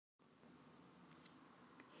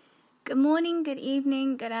Good morning, good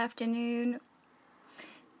evening, good afternoon,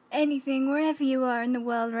 anything, wherever you are in the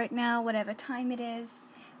world right now, whatever time it is.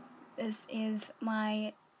 This is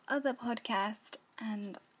my other podcast,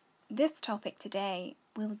 and this topic today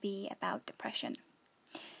will be about depression.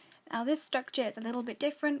 Now, this structure is a little bit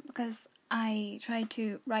different because I tried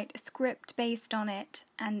to write a script based on it,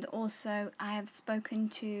 and also I have spoken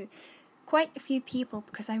to quite a few people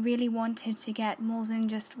because I really wanted to get more than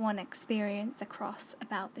just one experience across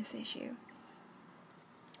about this issue.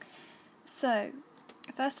 So,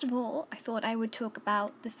 first of all, I thought I would talk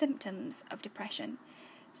about the symptoms of depression.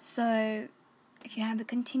 So, if you have a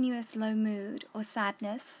continuous low mood or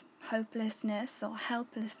sadness, hopelessness or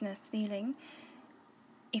helplessness feeling,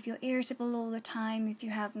 if you're irritable all the time, if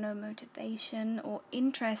you have no motivation or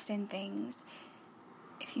interest in things,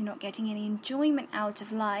 if you're not getting any enjoyment out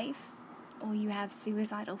of life, or you have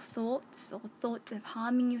suicidal thoughts or thoughts of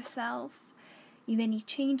harming yourself, you have any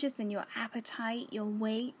changes in your appetite, your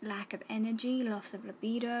weight, lack of energy, loss of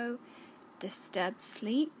libido, disturbed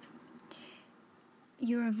sleep,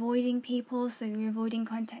 you're avoiding people, so you're avoiding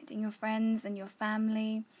contacting your friends and your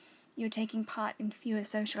family, you're taking part in fewer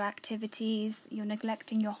social activities, you're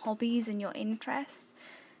neglecting your hobbies and your interests,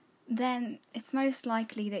 then it's most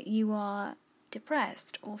likely that you are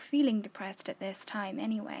depressed or feeling depressed at this time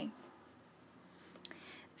anyway.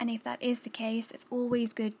 And if that is the case, it's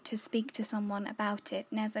always good to speak to someone about it.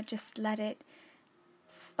 Never just let it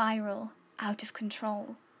spiral out of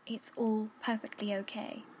control. It's all perfectly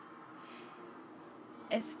okay.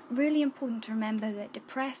 It's really important to remember that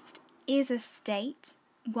depressed is a state,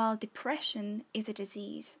 while depression is a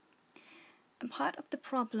disease. And part of the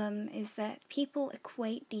problem is that people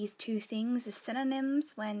equate these two things as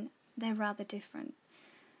synonyms when they're rather different.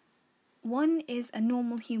 One is a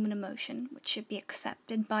normal human emotion, which should be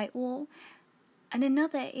accepted by all, and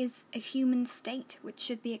another is a human state, which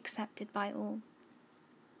should be accepted by all.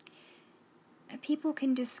 People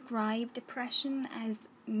can describe depression as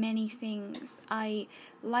many things. I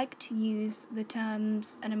like to use the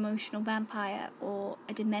terms an emotional vampire or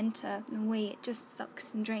a dementor, in a way it just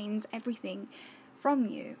sucks and drains everything from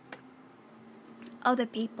you. Other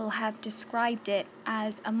people have described it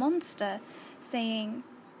as a monster, saying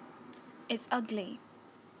it's ugly.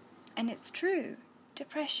 And it's true.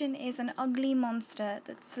 Depression is an ugly monster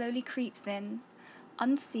that slowly creeps in,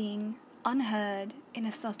 unseen, unheard, in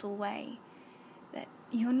a subtle way, that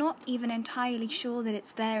you're not even entirely sure that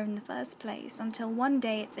it's there in the first place until one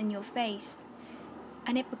day it's in your face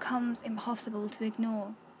and it becomes impossible to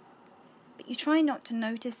ignore. But you try not to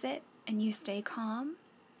notice it and you stay calm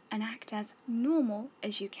and act as normal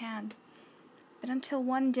as you can. But until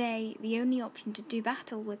one day, the only option to do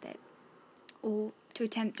battle with it, or to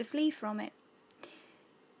attempt to flee from it,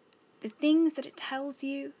 the things that it tells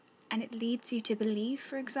you and it leads you to believe,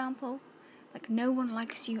 for example, like no one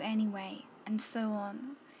likes you anyway, and so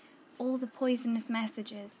on, all the poisonous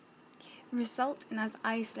messages, result in us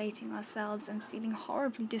isolating ourselves and feeling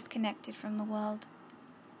horribly disconnected from the world.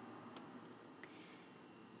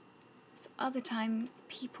 So other times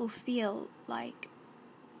people feel like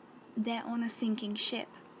they're on a sinking ship.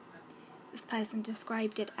 This person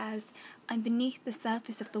described it as, I'm beneath the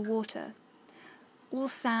surface of the water, all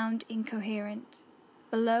sound incoherent,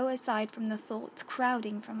 below aside from the thoughts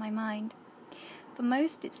crowding from my mind. For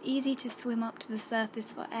most, it's easy to swim up to the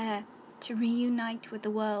surface for air, to reunite with the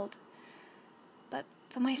world. But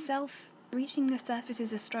for myself, reaching the surface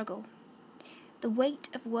is a struggle. The weight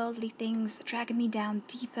of worldly things drag me down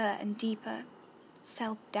deeper and deeper.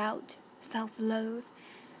 Self-doubt, self-loathe,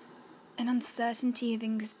 an uncertainty of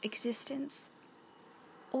existence.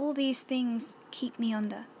 All these things keep me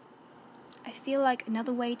under. I feel like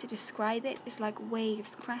another way to describe it is like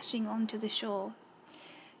waves crashing onto the shore.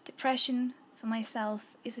 Depression, for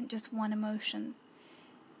myself, isn't just one emotion,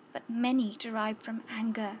 but many derived from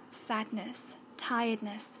anger, sadness,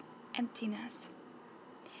 tiredness, emptiness.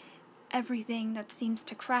 Everything that seems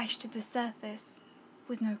to crash to the surface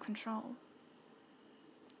with no control.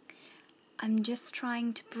 I'm just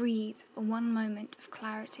trying to breathe for one moment of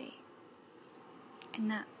clarity. And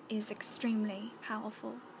that is extremely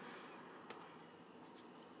powerful.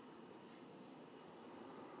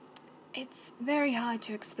 It's very hard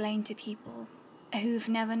to explain to people who've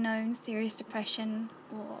never known serious depression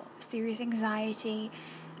or serious anxiety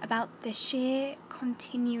about the sheer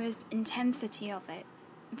continuous intensity of it.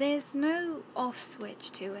 There's no off switch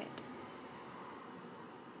to it.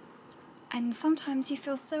 And sometimes you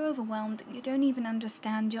feel so overwhelmed that you don't even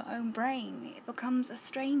understand your own brain. It becomes a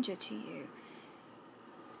stranger to you.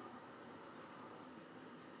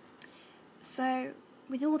 So,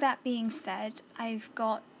 with all that being said, I've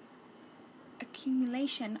got a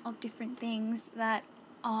accumulation of different things that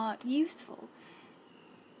are useful.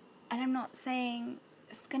 And I'm not saying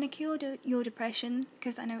it's going to cure your depression,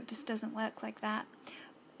 because I know it just doesn't work like that,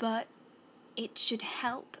 but it should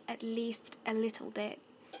help at least a little bit.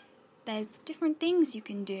 There's different things you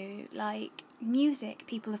can do, like music.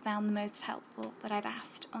 People have found the most helpful that I've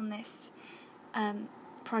asked on this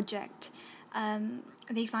project.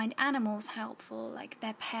 They find animals helpful, like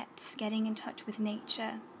their pets, getting in touch with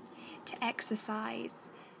nature, to exercise,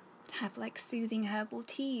 to have like soothing herbal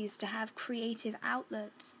teas, to have creative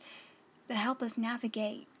outlets that help us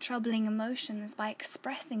navigate troubling emotions by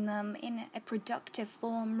expressing them in a productive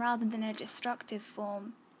form rather than a destructive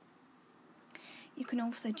form. You can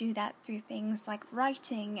also do that through things like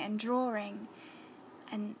writing and drawing.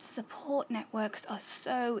 And support networks are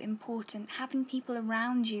so important. Having people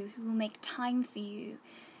around you who will make time for you,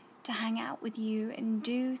 to hang out with you and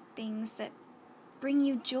do things that bring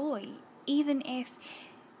you joy, even if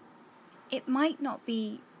it might not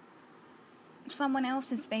be someone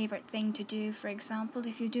else's favorite thing to do. For example,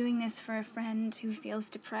 if you're doing this for a friend who feels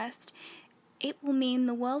depressed, it will mean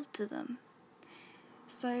the world to them.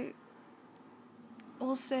 So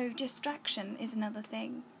also, distraction is another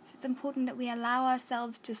thing. So it's important that we allow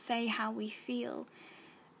ourselves to say how we feel,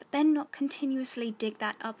 but then not continuously dig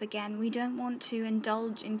that up again. We don't want to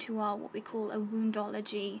indulge into our what we call a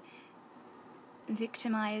woundology,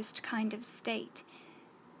 victimized kind of state.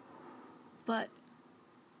 But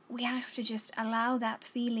we have to just allow that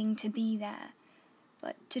feeling to be there,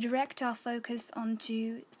 but to direct our focus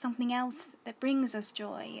onto something else that brings us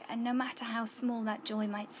joy, and no matter how small that joy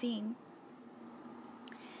might seem.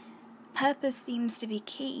 Purpose seems to be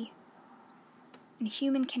key. And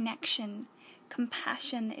human connection,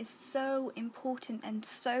 compassion is so important and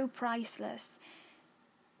so priceless.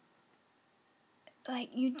 Like,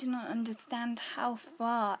 you do not understand how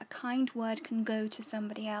far a kind word can go to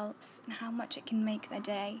somebody else and how much it can make their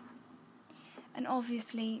day. And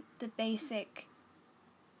obviously, the basic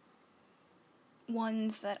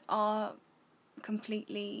ones that are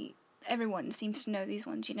completely... Everyone seems to know these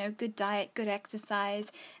ones, good diet, good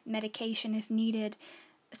exercise, medication if needed,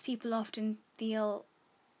 as people often feel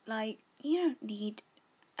like you don't need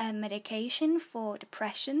a medication for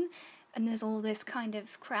depression, and there's all this kind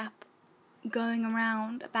of crap going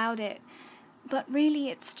around about it. But really,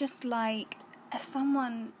 it's just like, as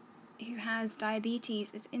someone who has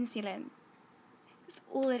diabetes, is insulin. It's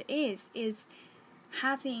all it is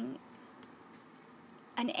having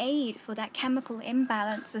an aid for that chemical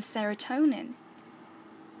imbalance of serotonin.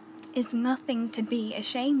 Is nothing to be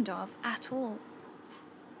ashamed of at all.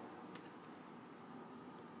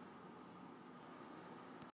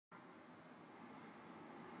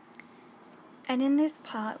 And in this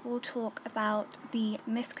part, we'll talk about the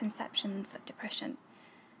misconceptions of depression.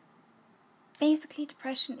 Basically,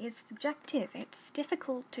 depression is subjective. It's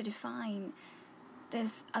difficult to define.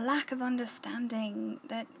 There's a lack of understanding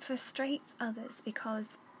that frustrates others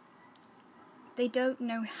because they don't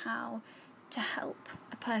know how to help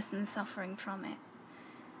a person suffering from it.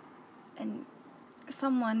 And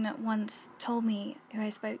someone once told me, who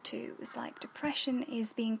I spoke to, was like, depression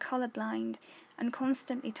is being colorblind and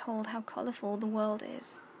constantly told how colorful the world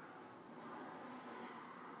is.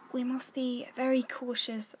 We must be very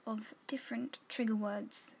cautious of different trigger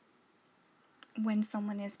words when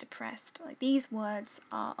someone is depressed. Like, these words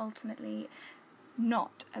are ultimately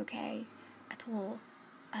not okay at all.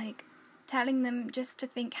 Like, telling them just to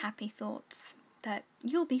think happy thoughts, that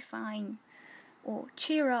you'll be fine, or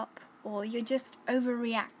cheer up, or you're just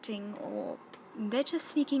overreacting, or they're just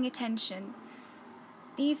seeking attention.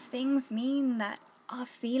 These things mean that our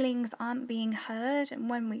feelings aren't being heard, and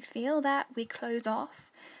when we feel that, we close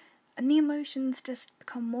off, and the emotions just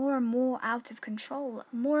become more and more out of control,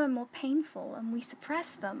 more and more painful, and we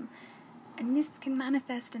suppress them. And this can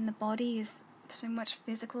manifest in the body as so much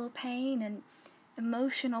physical pain and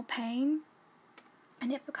emotional pain,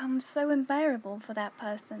 and it becomes so unbearable for that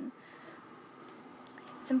person.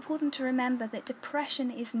 It's important to remember that depression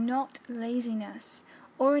is not laziness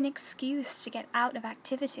or an excuse to get out of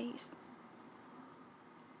activities.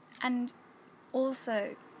 And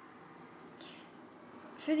also,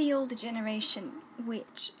 for the older generation,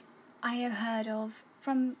 which I have heard of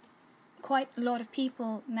from quite a lot of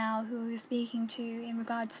people now who we're speaking to in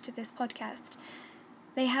regards to this podcast,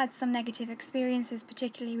 they had some negative experiences,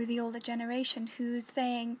 particularly with the older generation, who's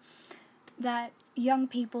saying that young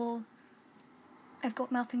people have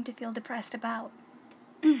got nothing to feel depressed about.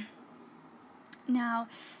 Now,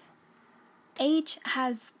 age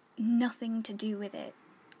has nothing to do with it,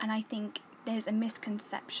 and I think there's a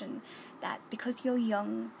misconception that because you're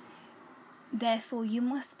young, Therefore, you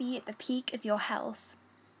must be at the peak of your health,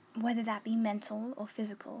 whether that be mental or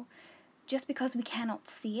physical. Just because we cannot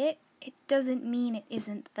see it, it doesn't mean it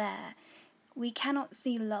isn't there. We cannot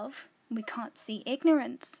see love, we can't see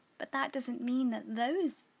ignorance, but that doesn't mean that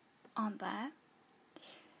those aren't there.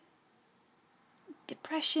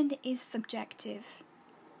 Depression is subjective,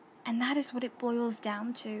 and that is what it boils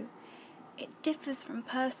down to. It differs from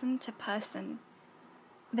person to person,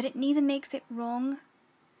 but it neither makes it wrong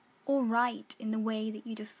or right in the way that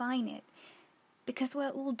you define it, because we're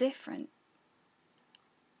all different.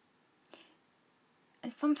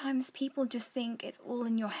 And sometimes people just think it's all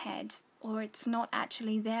in your head, or it's not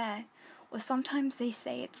actually there, or sometimes they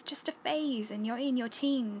say it's just a phase and you're in your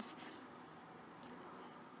teens.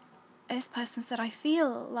 As persons that I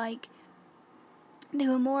feel like there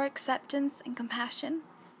were more acceptance and compassion,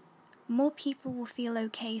 more people will feel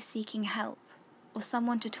okay seeking help or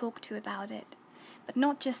someone to talk to about it. But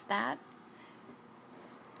not just that,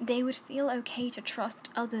 they would feel okay to trust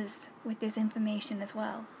others with this information as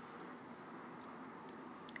well.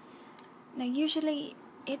 Now, usually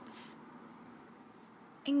it's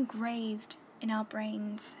engraved in our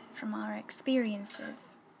brains from our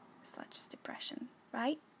experiences, such as depression,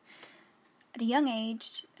 right? At a young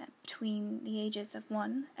age, between the ages of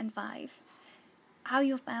 1 and 5, how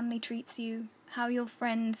your family treats you, how your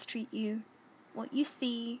friends treat you, what you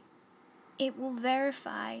see, it will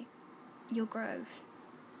verify your growth.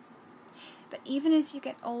 But even as you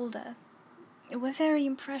get older, we're very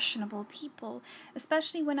impressionable people,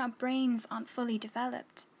 especially when our brains aren't fully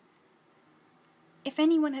developed. If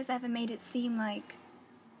anyone has ever made it seem like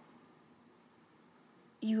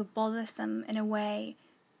you were bothersome in a way,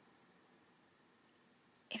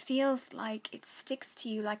 it feels like it sticks to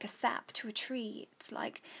you like a sap to a tree. It's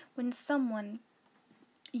like when someone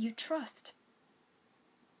you trust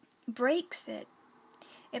breaks it,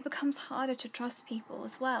 it becomes harder to trust people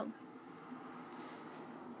as well.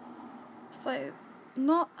 So,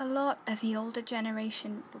 not a lot of the older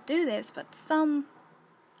generation will do this, but some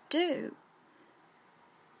do.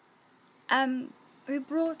 We're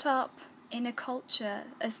brought up in a culture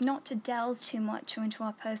as not to delve too much into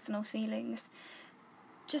our personal feelings,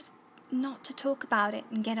 just not to talk about it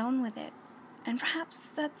and get on with it. And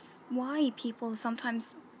perhaps that's why people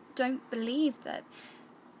sometimes don't believe that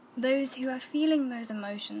those who are feeling those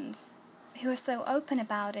emotions, who are so open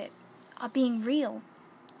about it, are being real.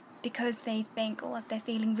 Because they think, if they're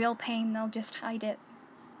feeling real pain, they'll just hide it.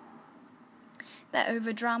 They're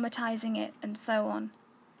over-dramatizing it, and so on.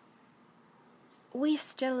 We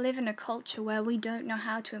still live in a culture where we don't know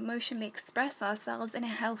how to emotionally express ourselves in a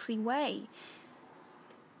healthy way.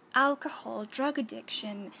 Alcohol, drug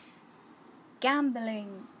addiction,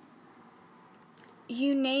 gambling,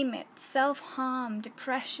 you name it, self-harm,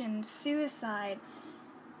 depression, suicide,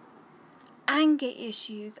 anger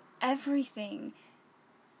issues, everything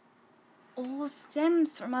all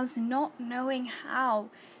stems from us not knowing how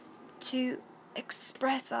to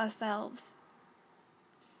express ourselves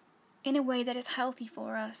in a way that is healthy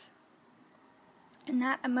for us. And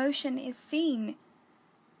that emotion is seen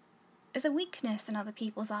as a weakness in other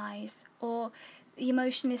people's eyes, or the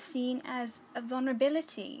emotion is seen as a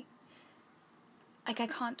vulnerability. Like, I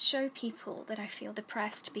can't show people that I feel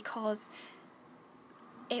depressed because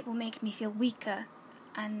it will make me feel weaker,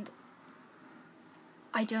 and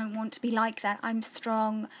I don't want to be like that. I'm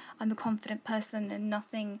strong, I'm a confident person, and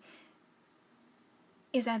nothing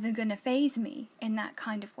is ever going to faze me in that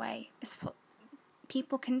kind of way. It's what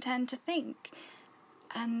people can tend to think.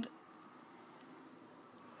 And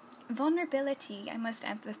vulnerability, I must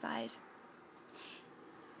emphasize,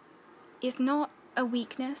 is not a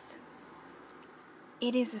weakness.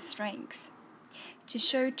 It is a strength. To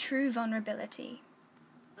show true vulnerability.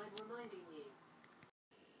 I'm reminding you.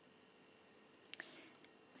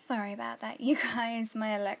 Sorry about that, you guys.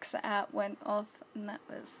 My Alexa app went off, and that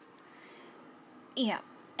was... Yeah,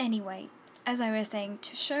 anyway, as I was saying,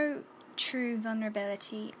 to show true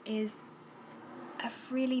vulnerability is a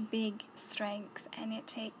really big strength, and it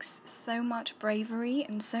takes so much bravery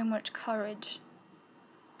and so much courage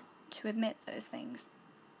to admit those things.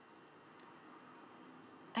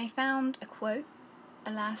 I found a quote.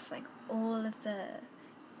 Alas, like all of the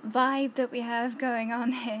vibe that we have going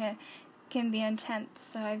on here can be intense,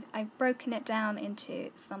 so I've broken it down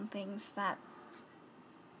into some things that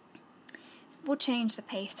will change the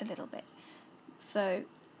pace a little bit. So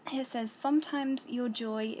it says, sometimes your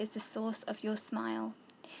joy is the source of your smile,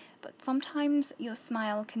 but sometimes your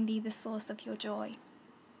smile can be the source of your joy.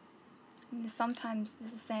 And sometimes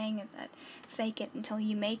there's a saying that fake it until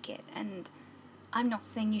you make it, and I'm not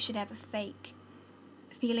saying you should ever fake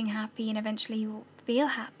feeling happy and eventually you'll feel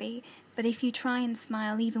happy, but if you try and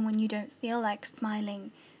smile even when you don't feel like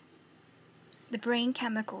smiling, the brain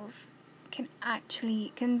chemicals can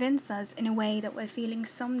actually convince us in a way that we're feeling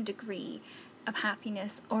some degree of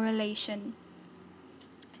happiness or elation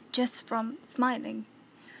just from smiling.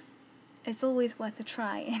 It's always worth a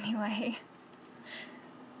try anyway.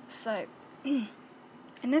 So, in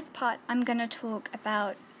this part, I'm going to talk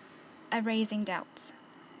about erasing doubts.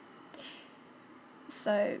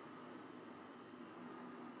 So,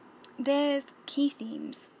 there's key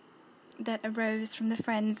themes that arose from the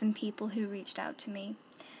friends and people who reached out to me.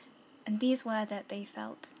 And these were that they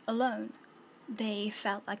felt alone. They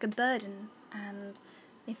felt like a burden, and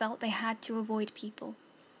they felt they had to avoid people.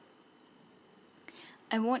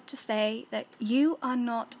 I want to say that you are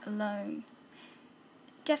not alone.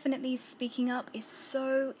 Definitely speaking up is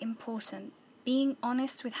so important. Being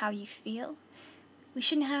honest with how you feel. We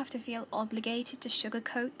shouldn't have to feel obligated to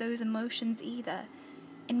sugarcoat those emotions either.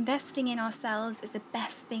 Investing in ourselves is the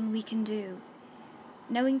best thing we can do.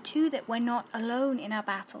 Knowing too that we're not alone in our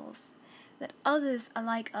battles, that others are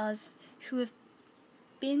like us who have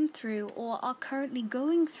been through or are currently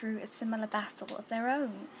going through a similar battle of their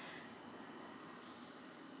own.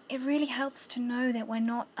 It really helps to know that we're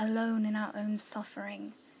not alone in our own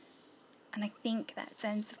suffering. And I think that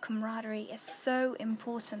sense of camaraderie is so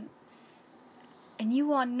important. And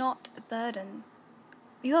you are not a burden.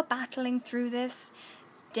 You are battling through this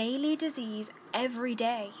daily disease every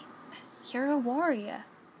day. You're a warrior.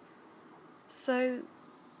 So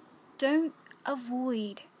don't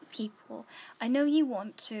avoid people. I know you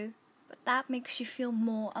want to, but that makes you feel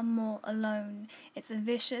more and more alone. It's a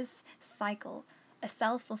vicious cycle, a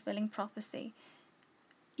self-fulfilling prophecy.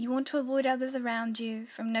 You want to avoid others around you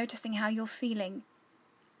from noticing how you're feeling.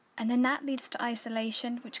 And then that leads to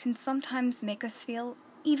isolation, which can sometimes make us feel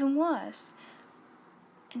even worse.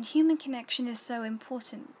 And human connection is so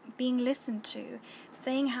important. Being listened to,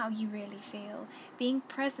 saying how you really feel, being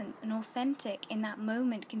present and authentic in that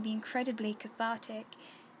moment can be incredibly cathartic.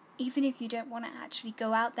 Even if you don't want to actually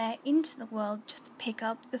go out there into the world, just pick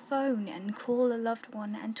up the phone and call a loved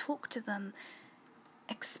one and talk to them.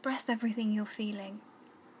 Express everything you're feeling.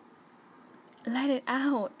 Let it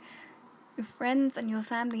out. Your friends and your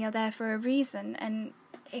family are there for a reason, and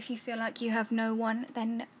if you feel like you have no one,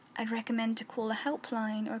 then I'd recommend to call a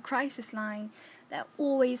helpline or a crisis line. There are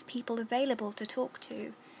always people available to talk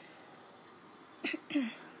to.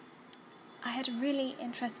 I had a really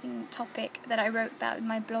interesting topic that I wrote about in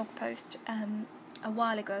my blog post a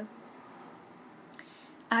while ago.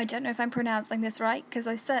 I don't know if I'm pronouncing this right, because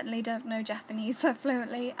I certainly don't know Japanese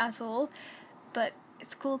fluently at all, but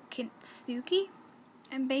it's called kintsugi,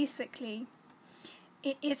 and basically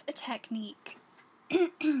it is a technique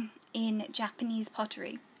in Japanese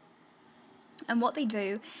pottery. And what they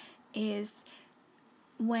do is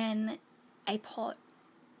when a pot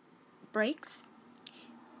breaks,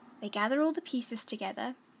 they gather all the pieces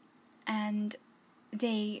together and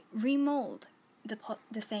they remold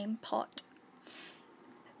the same pot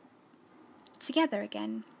together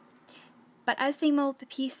again. But as they mold the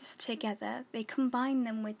pieces together, they combine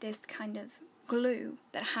them with this kind of glue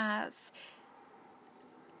that has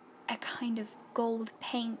a kind of gold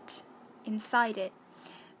paint inside it.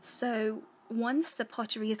 So once the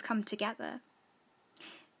pottery has come together,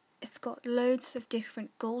 it's got loads of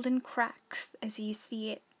different golden cracks as you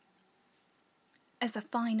see it as a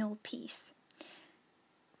final piece.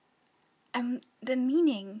 And the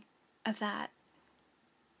meaning of that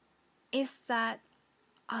is that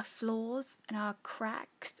our flaws and our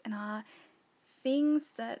cracks and our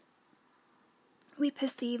things that we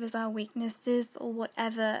perceive as our weaknesses or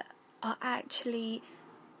whatever are actually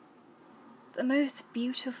the most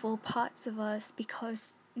beautiful parts of us because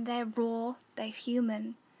they're raw, they're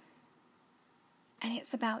human. And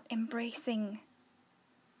it's about embracing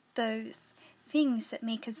those things that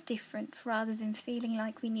make us different rather than feeling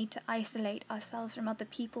like we need to isolate ourselves from other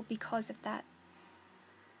people because of that.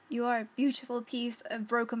 You are a beautiful piece of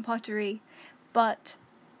broken pottery, but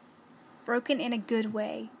broken in a good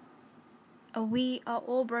way. We are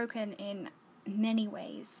all broken in many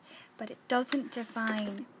ways, but it doesn't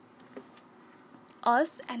define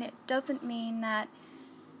us, and it doesn't mean that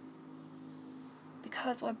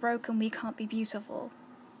because we're broken we can't be beautiful.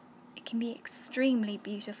 It can be extremely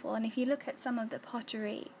beautiful, and if you look at some of the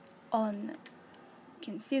pottery on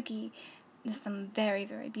kintsugi, there's some very,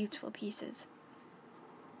 very beautiful pieces.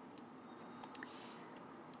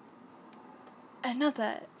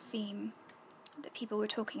 Another theme that people were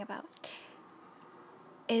talking about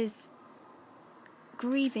is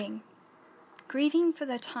grieving for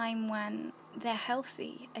the time when they're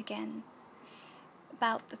healthy again.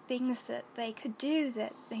 about the things that they could do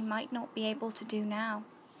that they might not be able to do now.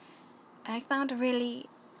 And I found a really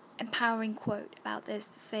empowering quote about this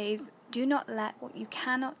that says, "Do not let what you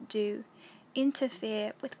cannot do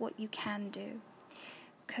interfere with what you can do."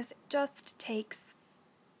 Because it just takes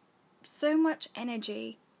so much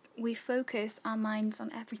energy. We focus our minds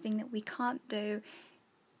on everything that we can't do.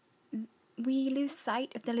 We lose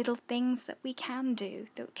sight of the little things that we can do,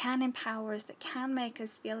 that can empower us, that can make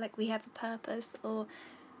us feel like we have a purpose, or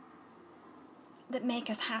that make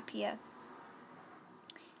us happier.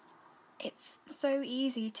 It's so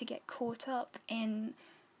easy to get caught up in,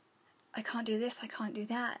 I can't do this, I can't do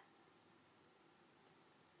that.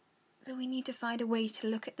 That we need to find a way to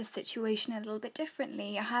look at the situation a little bit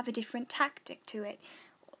differently, or have a different tactic to it.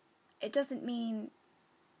 It doesn't mean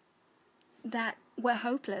that we're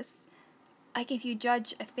hopeless. Like if you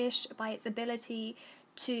judge a fish by its ability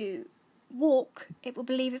to walk, it will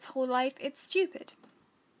believe its whole life it's stupid,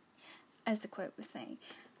 as the quote was saying.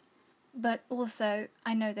 But also,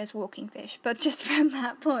 I know there's walking fish, but just from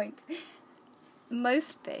that point,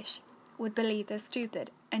 most fish would believe they're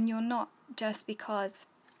stupid, and you're not, just because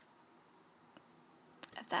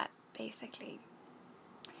of that, basically.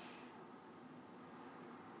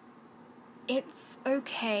 It's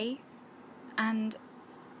okay, and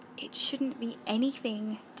it shouldn't be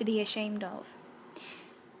anything to be ashamed of.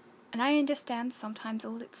 And I understand sometimes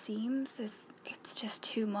all it seems is it's just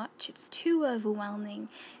too much, it's too overwhelming.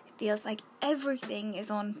 It feels like everything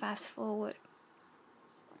is on fast forward.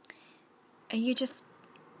 And you just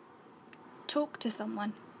talk to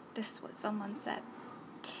someone. This is what someone said.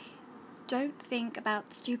 Don't think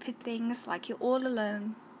about stupid things like you're all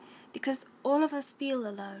alone, because all of us feel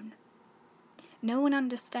alone. No one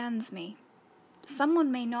understands me.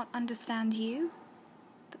 Someone may not understand you,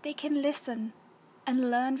 but they can listen and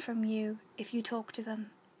learn from you if you talk to them.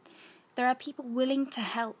 There are people willing to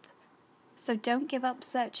help, so don't give up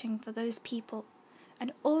searching for those people.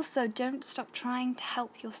 And also don't stop trying to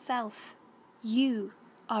help yourself. You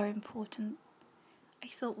are important. I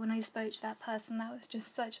thought when I spoke to that person, that was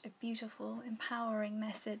just such a beautiful, empowering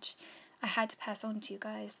message I had to pass on to you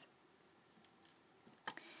guys.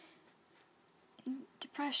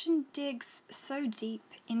 Depression digs so deep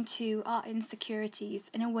into our insecurities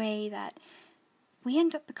in a way that we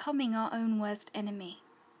end up becoming our own worst enemy.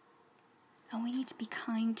 And we need to be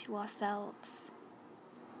kind to ourselves.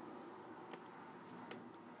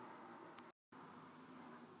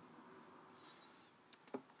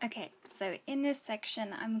 Okay, so in this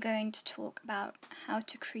section I'm going to talk about how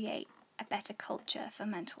to create a better culture for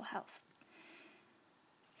mental health.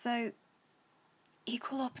 So,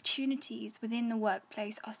 equal opportunities within the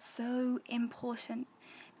workplace are so important,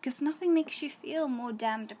 because nothing makes you feel more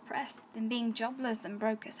damn depressed than being jobless and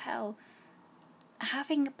broke as hell.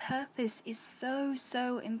 Having a purpose is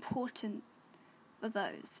so important for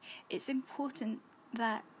those. It's important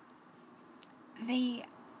that they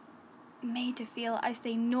made to feel, I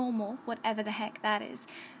say normal, whatever the heck that is,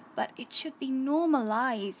 but it should be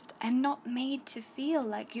normalized and not made to feel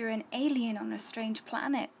like you're an alien on a strange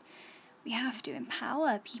planet. We have to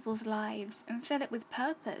empower people's lives and fill it with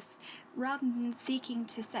purpose, rather than seeking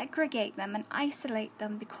to segregate them and isolate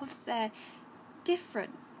them because they're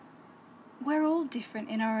different. We're all different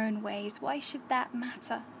in our own ways. Why should that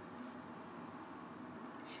matter?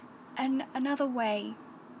 And another way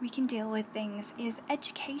we can deal with things is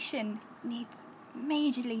education needs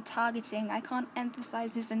majorly targeting. I can't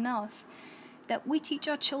emphasize this enough, that we teach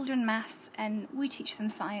our children maths and we teach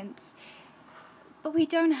them science, but we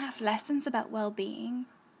don't have lessons about well-being.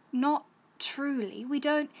 Not truly. We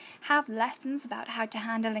don't have lessons about how to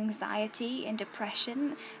handle anxiety and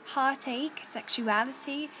depression, heartache,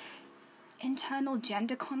 sexuality, internal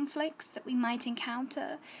gender conflicts that we might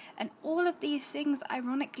encounter, and all of these things,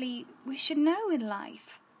 ironically, we should know in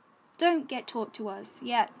life. Don't get taught to us,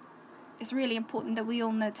 yet it's really important that we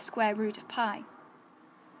all know the square root of pi.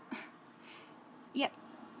 Yet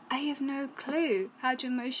I have no clue how to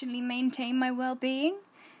emotionally maintain my well-being.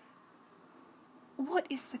 What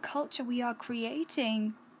is the culture we are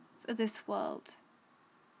creating for this world?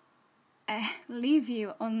 I leave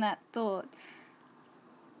you on that thought.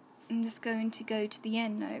 I'm just going to go to the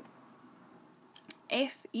end note.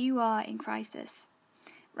 If you are in crisis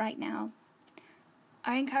right now,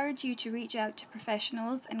 I encourage you to reach out to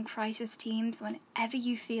professionals and crisis teams whenever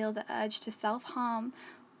you feel the urge to self-harm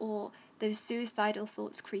or those suicidal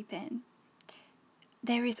thoughts creep in.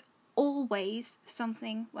 There is always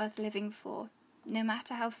something worth living for, no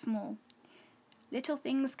matter how small. Little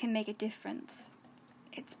things can make a difference.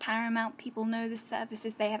 It's paramount people know the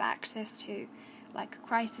services they have access to. like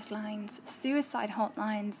crisis lines, suicide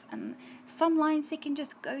hotlines, and some lines they can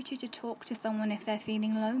just go to talk to someone if they're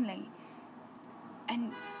feeling lonely.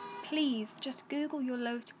 And please, just Google your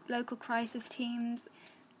local crisis teams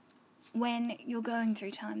when you're going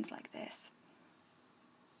through times like this.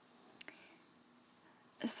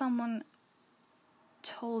 Someone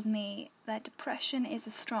told me that depression is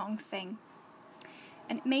a strong thing,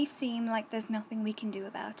 and it may seem like there's nothing we can do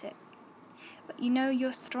about it. But you know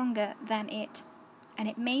you're stronger than it, and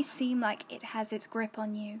it may seem like it has its grip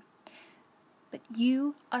on you, but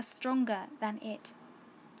you are stronger than it.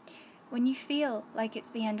 When you feel like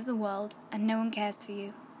it's the end of the world and no one cares for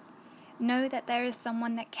you, know that there is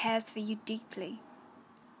someone that cares for you deeply.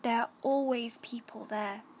 There are always people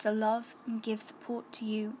there to love and give support to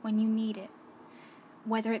you when you need it.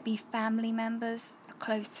 Whether it be family members, a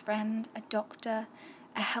close friend, a doctor,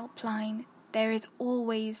 a helpline, there is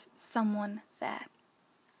always someone there.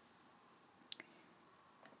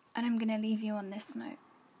 And I'm going to leave you on this note.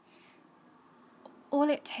 All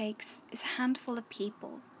it takes is a handful of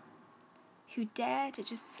people who dare to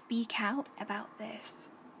just speak out about this.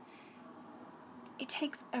 It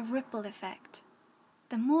takes a ripple effect.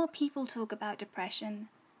 The more people talk about depression,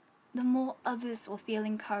 the more others will feel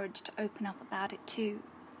encouraged to open up about it too.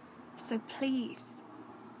 So please,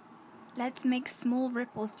 let's make small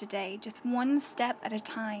ripples today, just one step at a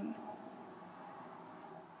time.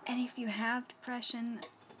 And if you have depression,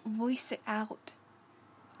 voice it out.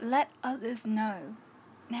 Let others know.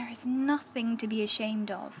 There is nothing to be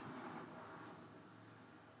ashamed of.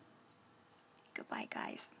 Goodbye,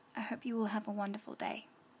 guys. I hope you will have a wonderful day.